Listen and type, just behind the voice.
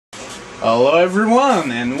Hello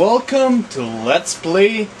everyone and welcome to Let's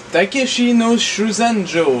Play Takeshi no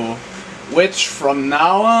Shuzenjo, which from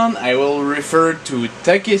now on I will refer to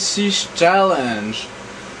Takeshi's Challenge.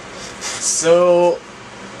 So,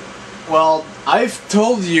 well, I've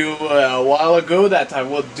told you a while ago that I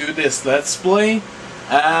would do this Let's Play.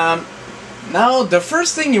 Now the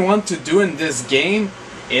first thing you want to do in this game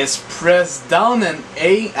is press down and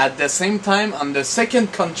A at the same time on the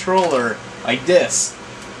second controller, like this.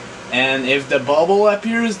 And if the bubble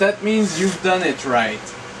appears, that means you've done it right.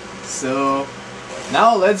 So,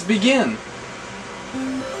 now let's begin.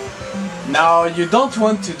 Now, you don't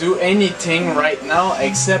want to do anything right now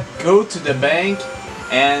except go to the bank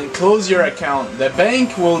and close your account. The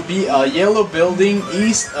bank will be a yellow building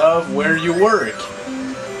east of where you work.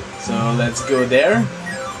 So, let's go there.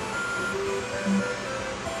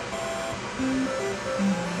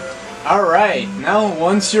 Alright, now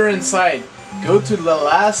once you're inside, go to the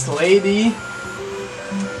last lady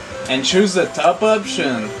and choose the top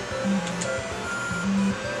option.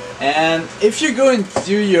 And if you go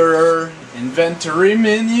into your inventory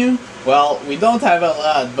menu, well, we don't have a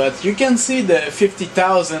lot, but you can see the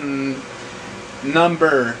 50,000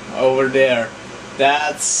 number over there.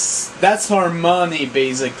 That's our money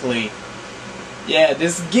basically. Yeah,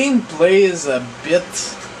 this game plays a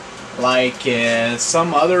bit like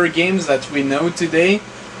some other games that we know today.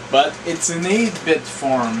 But it's in 8-bit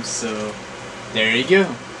form, so there you go.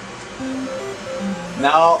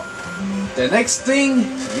 Now, the next thing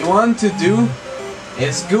you want to do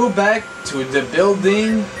is go back to the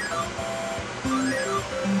building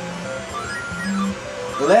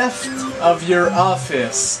left of your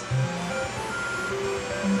office,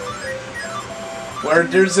 where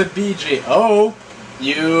there's a BJ. Oh,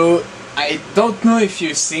 I don't know if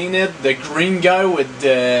you've seen it, the green guy with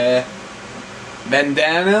the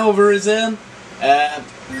bandana over his head,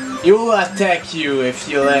 he will attack you if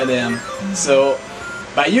you let him. So,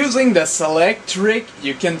 by using the select trick,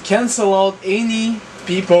 you can cancel out any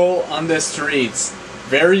people on the streets.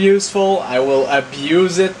 Very useful. I will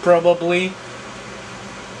abuse it probably.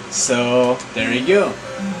 So, there you go.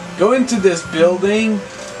 Go into this building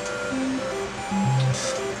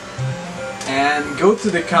and go to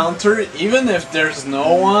the counter, even if there's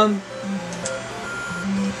no one.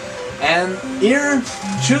 And here,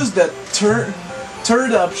 choose the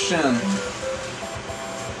third option,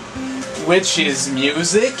 which is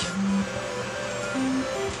music.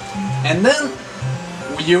 And then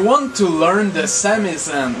you want to learn the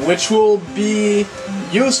Samisen, which will be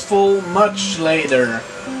useful much later,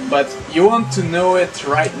 but you want to know it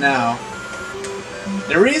right now.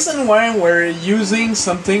 The reason why we're using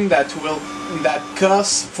something that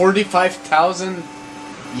costs 45,000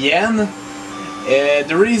 yen,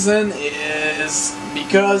 the reason is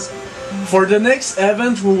because for the next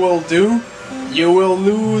event we will do, you will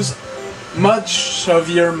lose much of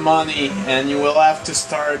your money and you will have to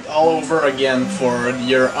start all over again for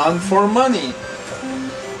your hunt for money.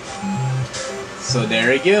 So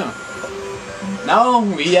there you go. Now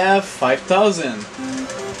we have 5,000.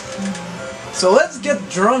 So let's get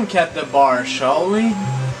drunk at the bar, shall we?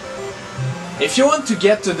 If you want to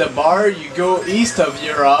get to the bar, you go east of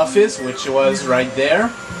your office, which was right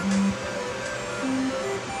there.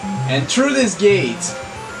 And through this gate,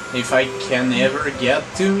 if I can ever get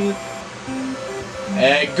to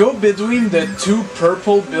it, go between the two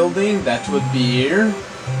purple buildings, that would be here,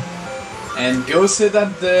 and go sit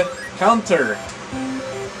at the counter.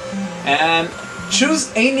 And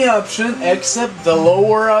choose any option except the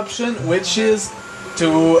lower option, which is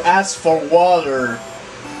to ask for water.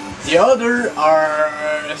 The other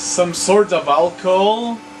are some sort of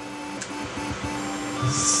alcohol.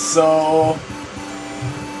 So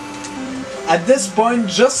at this point,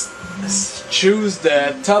 just choose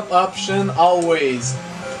the top option always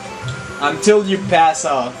until you pass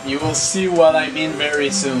out. You will see what I mean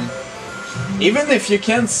very soon. Even if you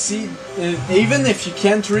can't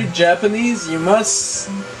read Japanese, you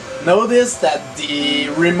must notice that the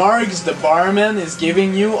remarks the barman is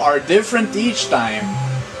giving you are different each time.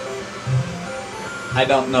 I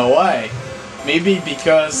don't know why. Maybe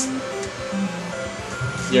because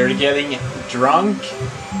you're getting drunk.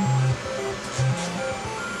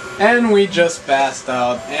 And we just passed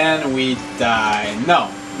out and we die. No,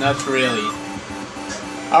 not really.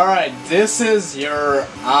 Alright, this is your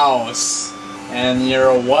house and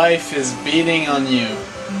your wife is beating on you.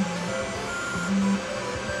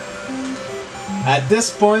 At this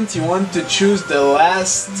point you want to choose the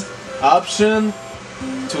last option,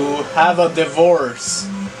 to have a divorce.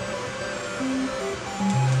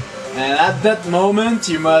 And at that moment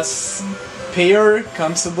you must pay her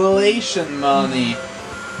consolation money,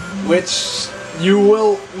 which you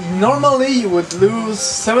will normally you would lose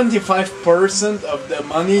 75% of the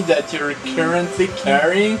money that you're currently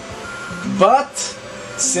carrying, but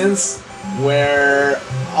since we're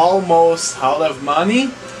almost out of money,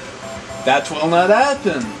 that will not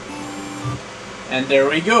happen. And there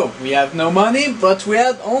we go. We have no money, but we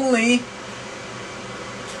had only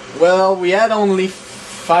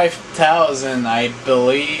 5,000, I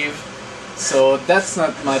believe. So that's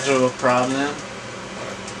not much of a problem.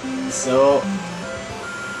 So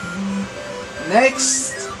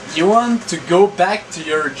next, you want to go back to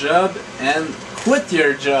your job and quit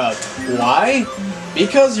your job. Why?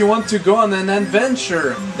 Because you want to go on an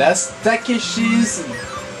adventure. That's Takeshi's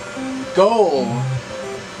goal.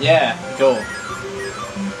 Yeah, goal.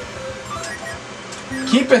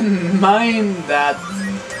 Keep in mind that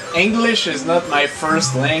English is not my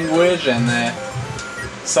first language, and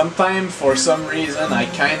sometimes for some reason I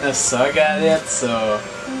kinda suck at it, so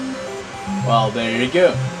well, there you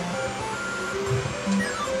go.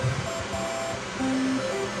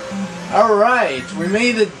 Alright, we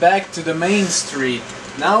made it back to the main street.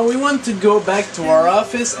 Now we want to go back to our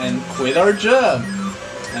office and quit our job.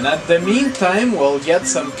 And at the meantime, we'll get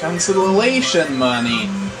some consolation money,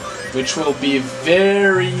 which will be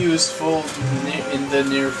very useful in the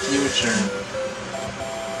near future.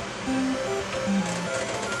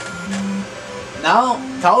 Now,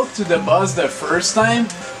 talk to the boss the first time,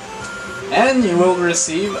 and you will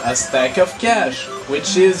receive a stack of cash,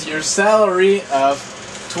 which is your salary of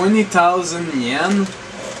 20,000 yen.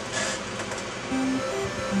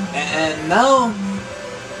 And now,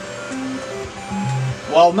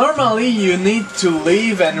 well, normally you need to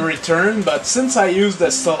leave and return, but since I used the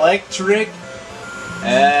select trick,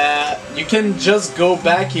 you can just go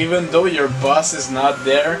back even though your boss is not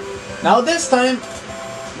there. Now this time,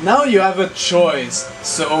 now you have a choice.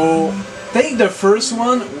 So take the first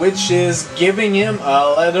one, which is giving him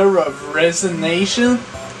a letter of resignation.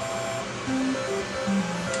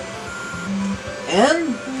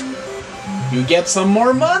 And you get some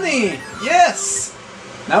more money! Yes!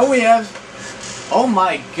 Now we have... Oh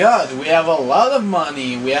my god, we have a lot of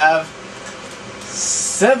money. We have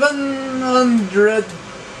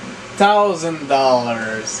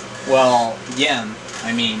 $700,000. Well, yen,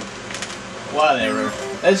 I mean. Whatever.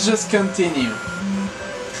 Let's just continue.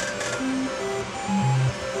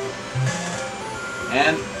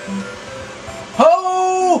 And...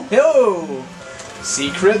 Ho! Ho!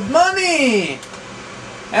 Secret money!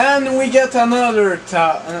 And we get another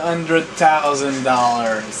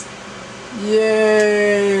 $100,000.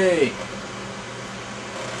 Yay!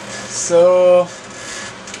 So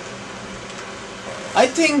I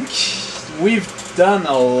think we've done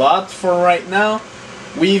a lot for right now.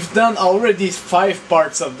 We've done already 5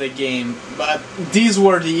 parts of the game, but these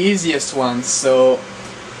were the easiest ones, so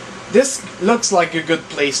this looks like a good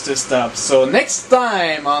place to stop. So next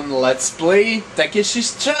time on Let's Play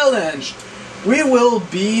Takeshi's Challenge, we will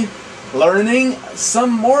be learning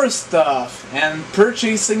some more stuff and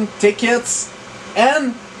purchasing tickets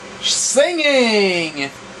and singing.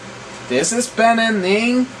 This is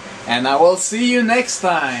PanAnning, and I will see you next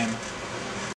time.